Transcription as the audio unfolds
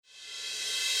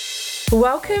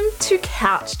Welcome to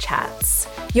Couch Chats,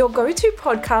 your go-to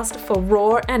podcast for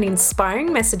raw and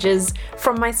inspiring messages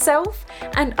from myself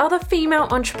and other female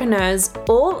entrepreneurs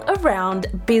all around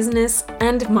business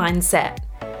and mindset.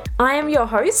 I am your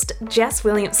host, Jess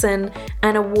Williamson,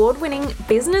 an award-winning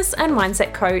business and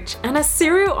mindset coach and a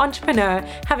serial entrepreneur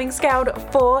having scaled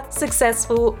 4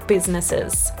 successful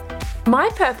businesses. My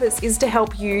purpose is to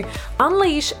help you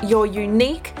unleash your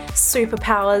unique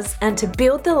superpowers and to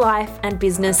build the life and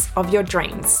business of your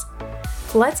dreams.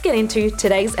 Let's get into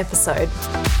today's episode.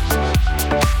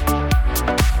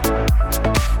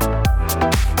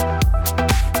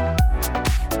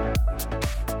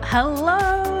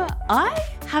 Hello, I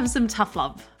have some tough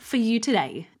love for you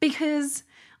today because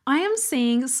I am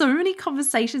seeing so many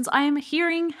conversations. I am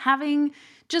having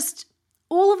just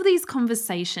all of these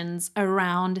conversations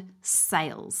around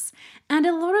sales. And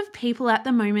a lot of people at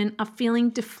the moment are feeling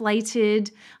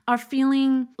deflated, are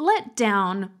feeling let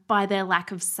down by their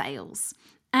lack of sales.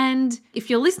 And if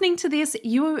you're listening to this,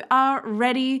 you are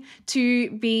ready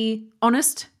to be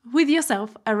honest with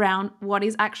yourself around what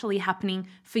is actually happening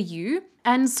for you.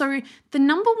 And so the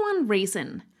number one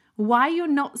reason why you're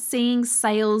not seeing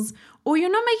sales or you're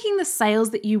not making the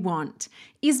sales that you want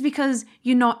is because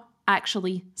you're not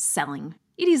actually selling.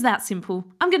 It is that simple.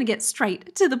 I'm going to get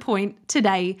straight to the point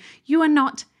today. You are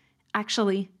not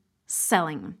actually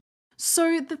selling.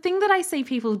 So the thing that I see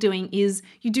people doing is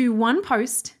you do one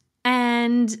post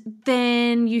and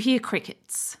then you hear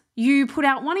crickets. You put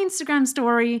out one Instagram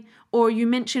story or you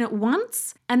mention it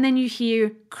once and then you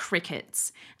hear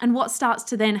crickets. And what starts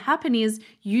to then happen is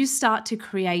you start to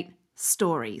create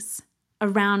stories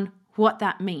around what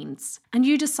that means. And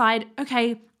you decide,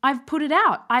 okay, I've put it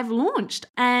out, I've launched,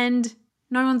 and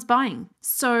no one's buying.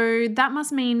 So that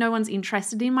must mean no one's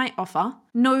interested in my offer.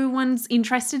 No one's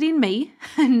interested in me.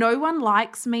 No one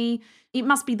likes me. It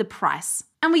must be the price.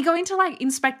 And we go into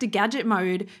Inspector Gadget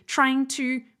mode trying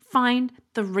to find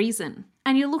the reason.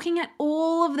 And you're looking at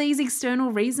all of these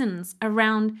external reasons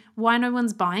around why no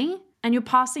one's buying and you're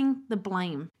passing the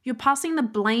blame. You're passing the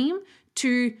blame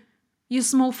to your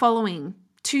small following,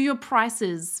 to your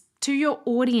prices, to your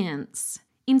audience,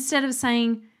 instead of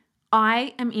saying,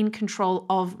 I am in control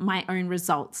of my own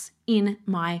results in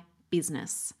my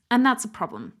business. And that's a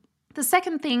problem. The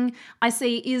second thing I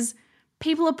see is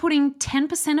people are putting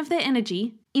 10% of their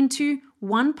energy into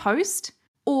one post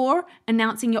or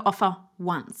announcing your offer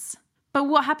once. But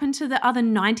what happened to the other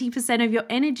 90% of your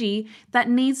energy that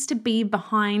needs to be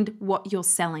behind what you're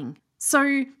selling?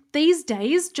 So these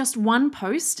days, just one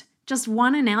post, just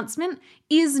one announcement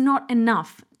is not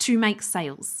enough to make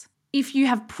sales. If you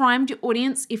have primed your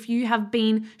audience, if you have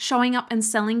been showing up and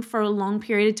selling for a long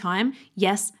period of time,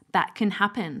 yes, that can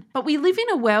happen. But we live in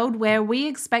a world where we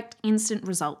expect instant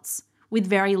results with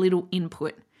very little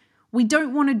input. We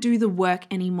don't want to do the work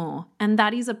anymore. And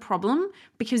that is a problem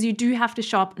because you do have to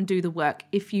show up and do the work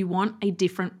if you want a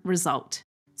different result.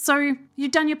 So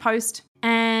you've done your post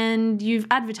and you've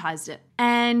advertised it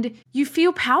and you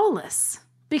feel powerless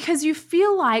because you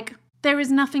feel like there is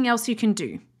nothing else you can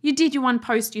do. You did your one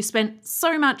post, you spent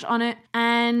so much on it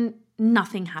and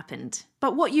nothing happened.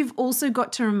 But what you've also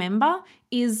got to remember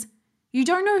is you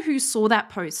don't know who saw that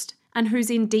post and who's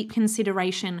in deep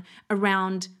consideration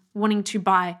around wanting to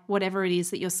buy whatever it is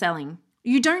that you're selling.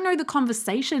 You don't know the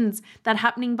conversations that are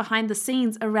happening behind the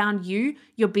scenes around you,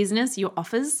 your business, your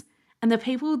offers, and the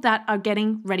people that are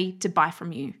getting ready to buy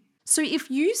from you. So if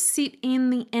you sit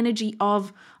in the energy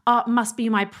of, it must be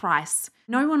my price,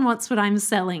 no one wants what I'm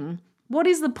selling, what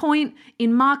is the point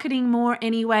in marketing more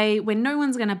anyway when no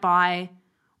one's going to buy?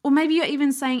 Or maybe you're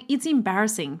even saying it's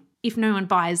embarrassing if no one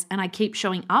buys and I keep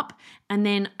showing up and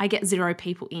then I get 0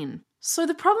 people in. So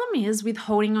the problem is with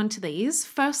holding on to these,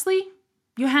 firstly,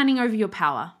 you're handing over your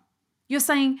power. You're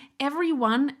saying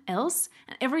everyone else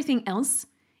and everything else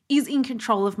is in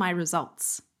control of my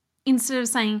results. Instead of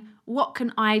saying, what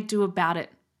can I do about it?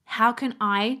 How can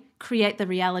I create the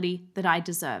reality that I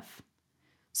deserve?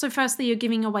 So firstly, you're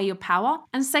giving away your power.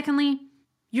 And secondly,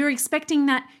 you're expecting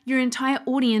that your entire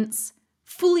audience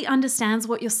fully understands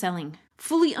what you're selling,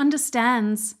 fully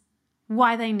understands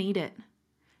why they need it.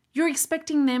 You're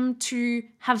expecting them to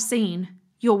have seen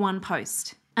your one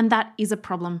post, and that is a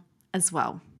problem as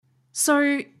well.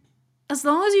 So as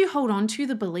long as you hold on to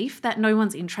the belief that no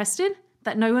one's interested,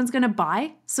 that no one's going to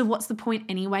buy, so what's the point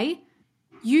anyway?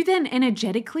 You then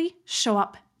energetically show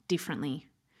up differently.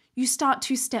 You start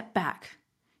to step back.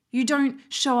 You don't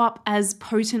show up as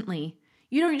potently.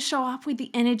 You don't show up with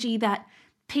the energy that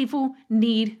people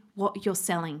need what you're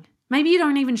selling. Maybe you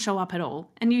don't even show up at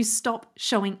all and you stop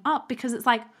showing up because it's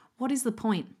like, what is the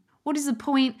point? What is the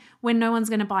point when no one's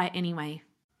going to buy it anyway?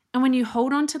 And when you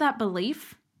hold on to that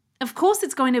belief, of course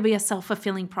it's going to be a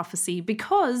self-fulfilling prophecy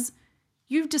because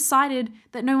you've decided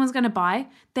that no one's going to buy.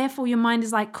 Therefore, your mind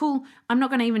is like, cool, I'm not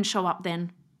going to even show up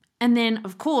then. And then,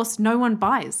 of course, no one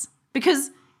buys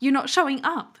because you're not showing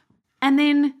up. And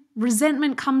then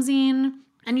resentment comes in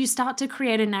and you start to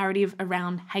create a narrative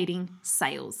around hating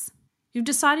sales. You've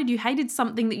decided you hated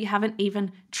something that you haven't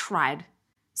even tried.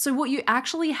 So what you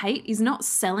actually hate is not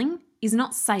selling, is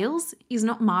not sales, is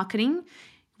not marketing.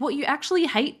 What you actually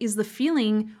hate is the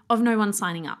feeling of no one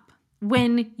signing up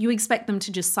when you expect them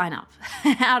to just sign up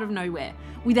out of nowhere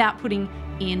without putting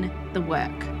in the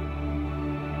work.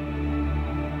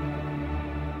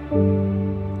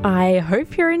 I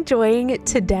hope you're enjoying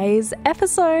today's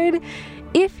episode.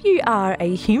 If you are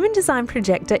a human design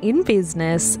projector in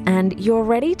business and you're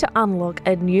ready to unlock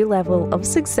a new level of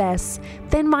success,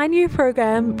 then my new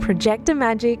program, Projector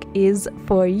Magic, is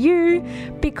for you,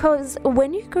 because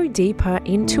when you go deeper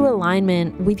into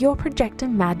alignment with your projector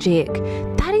magic,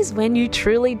 that is when you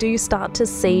truly do start to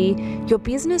see your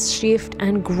business shift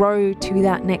and grow to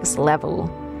that next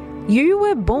level. You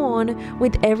were born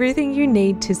with everything you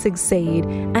need to succeed,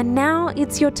 and now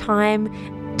it's your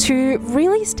time to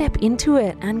really step into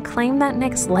it and claim that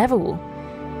next level.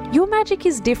 Your magic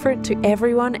is different to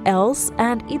everyone else,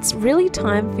 and it's really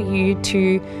time for you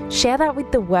to share that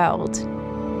with the world.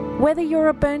 Whether you're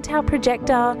a burnt out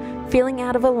projector, feeling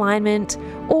out of alignment,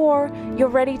 or you're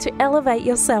ready to elevate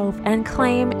yourself and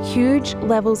claim huge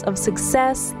levels of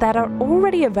success that are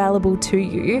already available to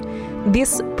you,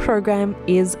 this program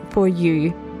is for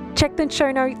you. Check the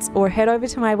show notes or head over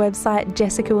to my website,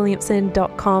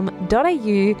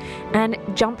 jessicawilliamson.com.au, and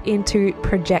jump into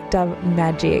Projector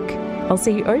Magic. I'll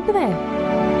see you over there.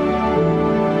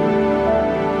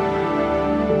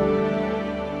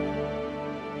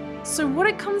 So what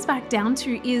it comes back down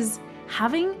to is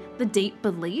having the deep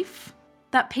belief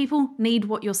that people need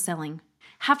what you're selling.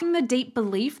 Having the deep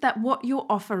belief that what your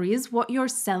offer is, what you're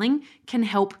selling, can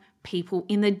help people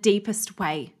in the deepest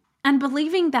way. And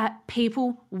believing that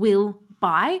people will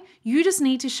buy, you just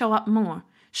need to show up more.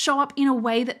 Show up in a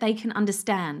way that they can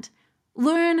understand.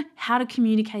 Learn how to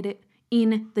communicate it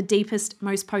in the deepest,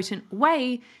 most potent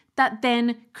way that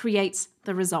then creates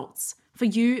the results for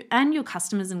you and your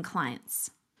customers and clients.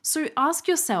 So ask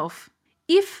yourself,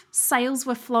 if sales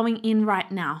were flowing in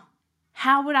right now,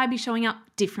 how would I be showing up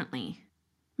differently?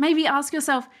 Maybe ask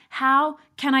yourself, how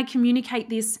can I communicate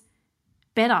this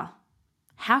better?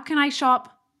 How can I show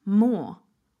up more?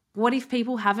 What if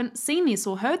people haven't seen this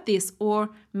or heard this or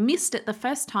missed it the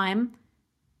first time?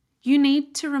 You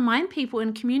need to remind people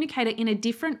and communicate it in a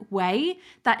different way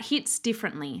that hits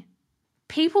differently.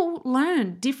 People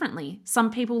learn differently.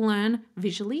 Some people learn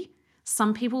visually.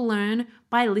 Some people learn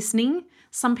by listening.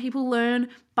 Some people learn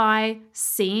by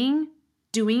seeing,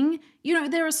 doing.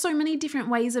 There are so many different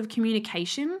ways of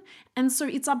communication. And so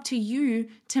it's up to you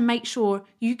to make sure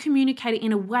you communicate it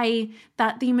in a way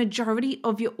that the majority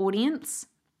of your audience,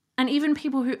 and even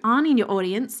people who aren't in your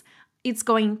audience, it's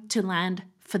going to land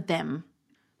for them.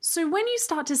 So when you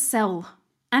start to sell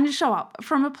and show up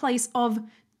from a place of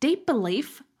deep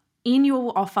belief in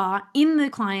your offer, in the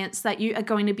clients that you are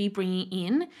going to be bringing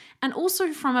in, and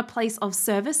also from a place of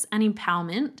service and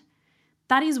empowerment,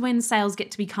 that is when sales get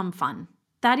to become fun.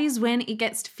 That is when it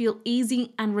gets to feel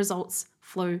easy and results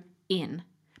flow in.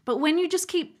 But when you just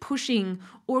keep pushing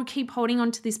or keep holding on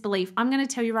to this belief, I'm going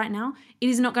to tell you right now, it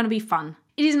is not going to be fun.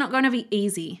 It is not going to be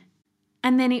easy.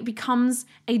 And then it becomes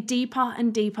a deeper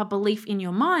and deeper belief in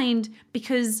your mind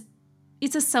because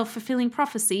it's a self-fulfilling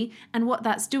prophecy, and what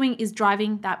that's doing is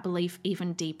driving that belief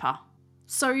even deeper.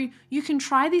 So you can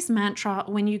try this mantra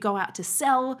when you go out to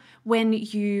sell, when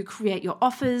you create your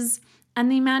offers,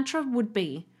 and the mantra would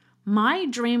be, my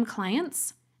dream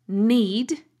clients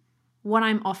need what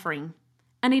I'm offering,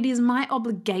 and it is my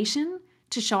obligation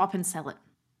to show up and sell it.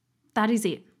 That is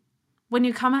it. When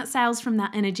you come at sales from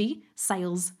that energy,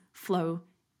 sales flow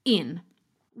in.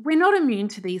 We're not immune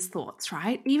to these thoughts,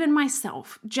 right? Even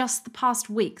myself, just the past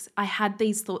weeks, I had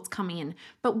these thoughts coming in.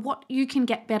 But what you can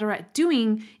get better at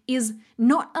doing is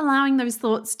not allowing those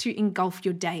thoughts to engulf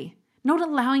your day, not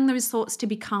allowing those thoughts to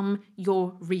become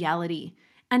your reality,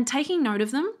 and taking note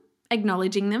of them,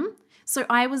 acknowledging them. So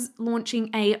I was launching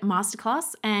a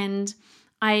masterclass and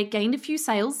I gained a few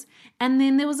sales, and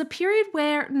then there was a period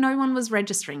where no one was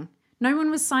registering. No one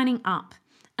was signing up.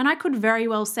 And I could very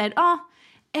well said,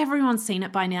 everyone's seen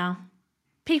it by now.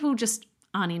 People just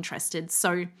aren't interested.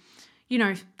 So,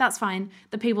 that's fine.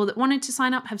 The people that wanted to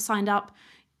sign up have signed up.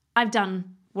 I've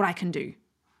done what I can do.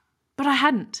 But I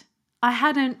hadn't. I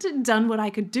hadn't done what I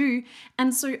could do.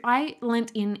 And so I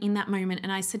leant in that moment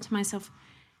and I said to myself,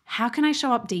 how can I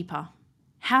show up deeper?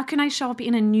 How can I show up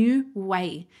in a new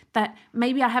way that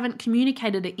maybe I haven't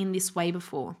communicated it in this way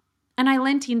before? And I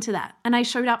lent into that and I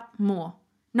showed up more,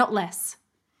 not less.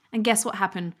 And guess what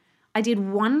happened? I did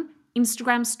one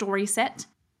Instagram story set,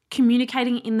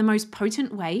 communicating in the most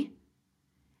potent way,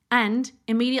 and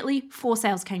immediately 4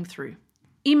 sales came through.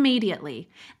 Immediately.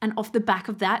 And off the back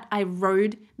of that, I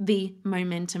rode the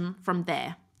momentum from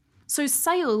there. So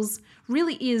sales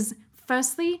really is,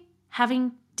 firstly,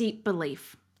 having deep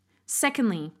belief.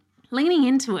 Secondly, leaning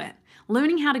into it,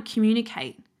 learning how to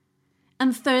communicate.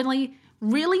 And thirdly,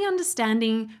 really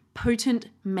understanding potent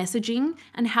messaging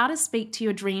and how to speak to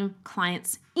your dream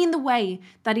clients in the way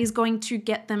that is going to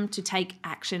get them to take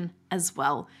action as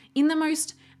well, in the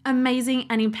most amazing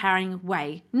and empowering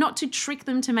way, not to trick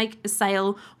them to make a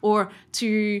sale or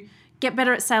to get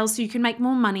better at sales so you can make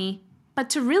more money, but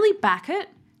to really back it,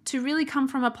 to really come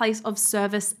from a place of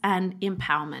service and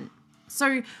empowerment.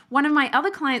 So one of my other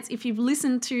clients, if you've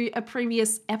listened to a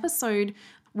previous episode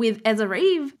with Ezra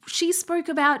Eve, she spoke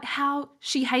about how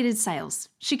she hated sales.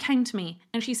 She came to me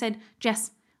and she said,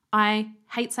 Jess, I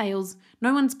hate sales.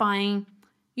 No one's buying.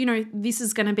 This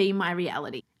is going to be my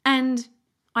reality. And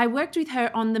I worked with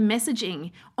her on the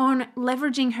messaging, on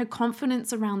leveraging her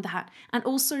confidence around that, and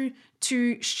also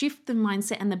to shift the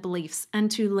mindset and the beliefs and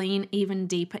to lean even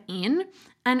deeper in.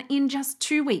 And in just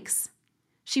 2 weeks,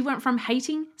 she went from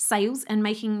hating sales and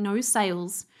making no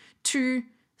sales to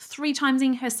 3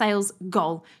 timesing her sales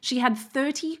goal. She had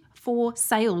 34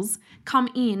 sales come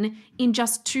in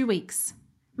just 2 weeks,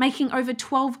 making over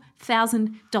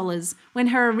 $12,000 when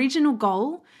her original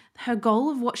goal, her goal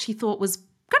of what she thought was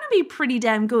going to be pretty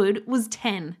damn good, was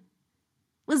 10.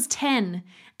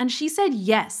 And she said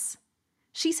yes.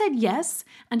 She said yes,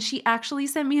 and she actually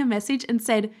sent me a message and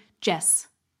said, Jess,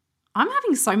 I'm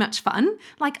having so much fun.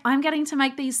 Like, I'm getting to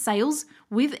make these sales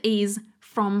with ease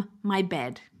from my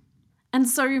bed. And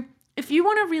so if you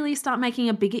want to really start making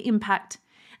a bigger impact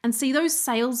and see those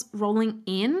sales rolling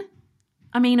in,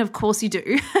 of course you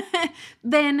do,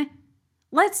 then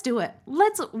let's do it.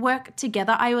 Let's work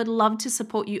together. I would love to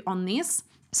support you on this.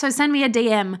 So send me a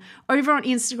DM over on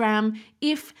Instagram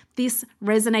if this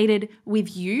resonated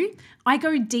with you. I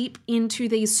go deep into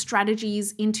these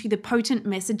strategies, into the potent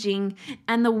messaging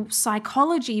and the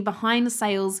psychology behind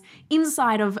sales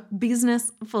inside of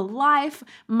Business for Life,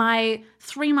 my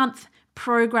 3-month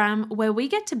program where we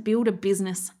get to build a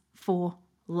business for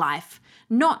life,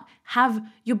 not have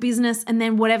your business and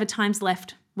then whatever time's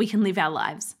left, we can live our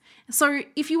lives. So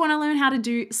if you want to learn how to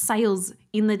do sales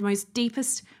in the most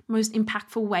deepest, most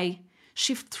impactful way,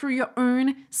 shift through your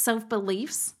own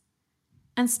self-beliefs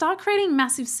and start creating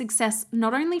massive success,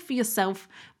 not only for yourself,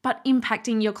 but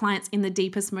impacting your clients in the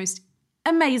deepest, most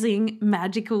amazing,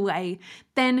 magical way,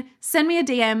 then send me a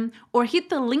DM or hit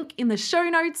the link in the show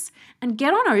notes and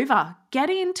get on over, get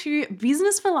into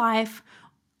Business for Life,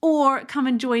 or come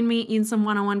and join me in some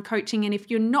one-on-one coaching. And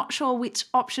if you're not sure which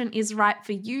option is right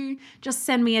for you, just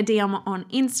send me a DM on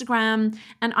Instagram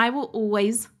and I will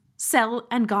always sell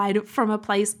and guide from a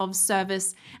place of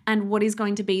service and what is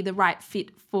going to be the right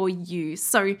fit for you.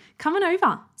 So come on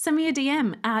over, send me a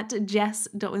DM at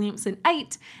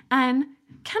jess.williamson8 and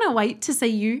cannot wait to see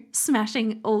you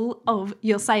smashing all of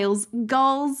your sales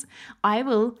goals. I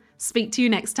will speak to you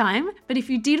next time. But if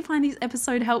you did find this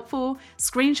episode helpful,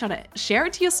 screenshot it, share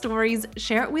it to your stories,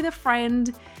 share it with a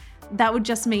friend. That would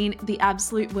just mean the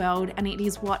absolute world. And it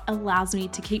is what allows me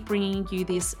to keep bringing you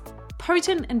this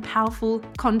potent and powerful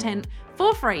content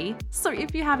for free. So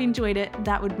if you have enjoyed it,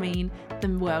 that would mean the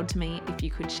world to me if you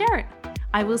could share it.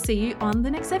 I will see you on the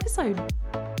next episode.